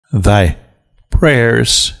thy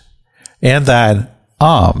prayers and thine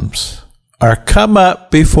alms are come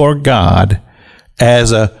up before God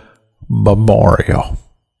as a memorial.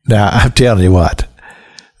 Now, I'm telling you what,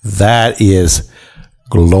 that is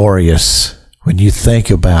glorious when you think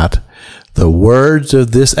about the words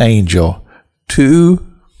of this angel to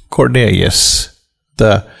Cornelius,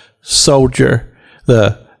 the soldier,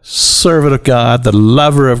 the servant of God, the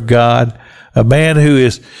lover of God, a man who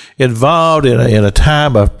is involved in a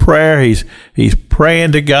time of prayer. He's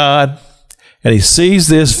praying to God, and he sees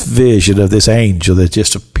this vision of this angel that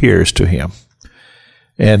just appears to him.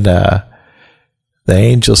 And the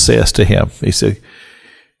angel says to him, he said,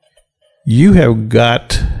 you have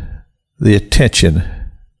got the attention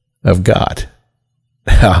of God.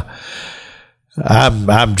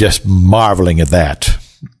 I'm just marveling at that.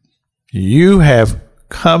 You have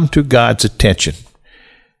come to God's attention.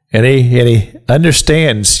 And he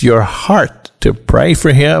understands your heart to pray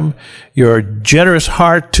for him, your generous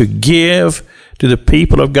heart to give to the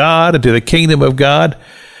people of God and to the kingdom of God.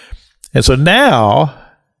 And so now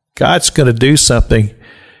God's going to do something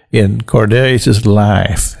in Cornelius'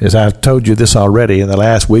 life. As I've told you this already in the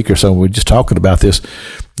last week or so, we were just talking about this.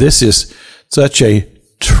 This is such a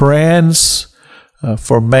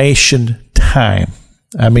transformation time.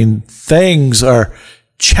 I mean, things are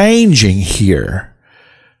changing here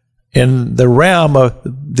in the realm of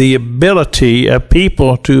the ability of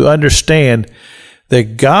people to understand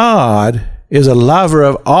that God is a lover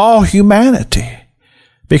of all humanity,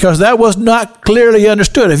 because that was not clearly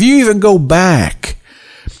understood. If you even go back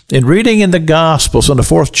in reading in the Gospels in the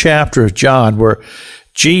 4th chapter of John, where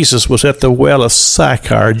Jesus was at the well of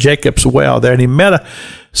Sychar, Jacob's well there, and he met a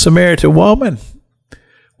Samaritan woman.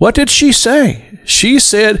 What did she say? She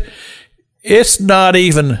said, it's not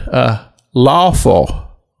even lawful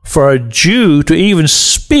for a Jew to even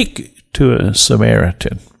speak to a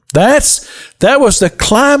Samaritan. That was the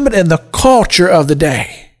climate and the culture of the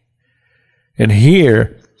day. And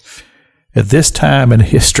here, at this time in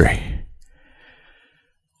history,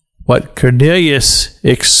 what Cornelius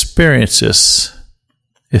experiences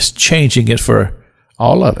is changing it for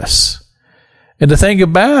all of us. And the thing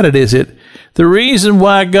about it is that the reason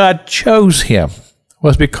why God chose him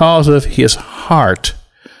was because of his heart,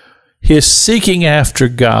 his seeking after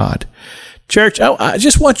God. Church, I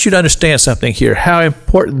just want you to understand something here, how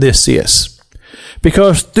important this is.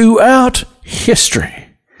 Because throughout history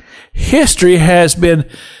has been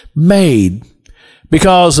made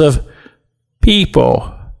because of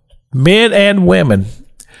people, men and women,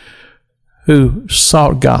 who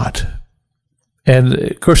sought God. And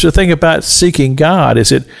of course, the thing about seeking God is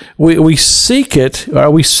that we seek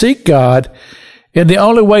God in the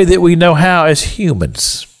only way that we know how as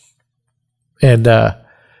humans. And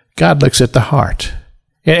God looks at the heart.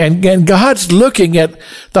 And God's looking at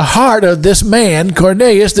the heart of this man,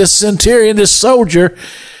 Cornelius, this centurion, this soldier.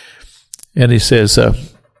 And he says,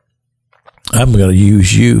 I'm going to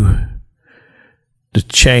use you to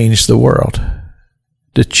change the world,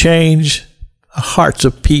 to change the hearts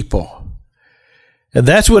of people. And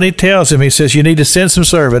that's what he tells him. He says, you need to send some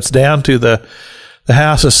servants down to the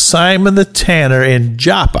house of Simon the tanner in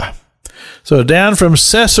Joppa. So down from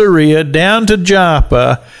Caesarea down to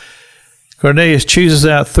Joppa, Cornelius chooses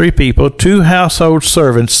out 3 people, 2 household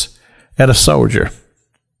servants and a soldier.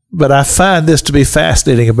 But I find this to be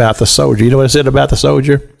fascinating about the soldier. You know what it said about the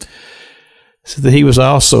soldier? It said that he was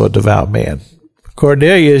also a devout man.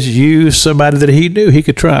 Cornelius used somebody that he knew he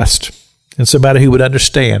could trust, and somebody who would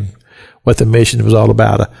understand what the mission was all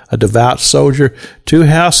about. A devout soldier, 2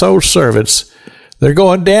 household servants. They're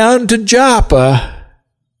going down to Joppa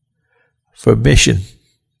for a mission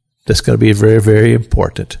that's going to be very, very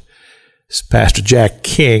important. It's Pastor Jack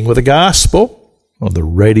King with the gospel on the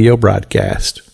radio broadcast.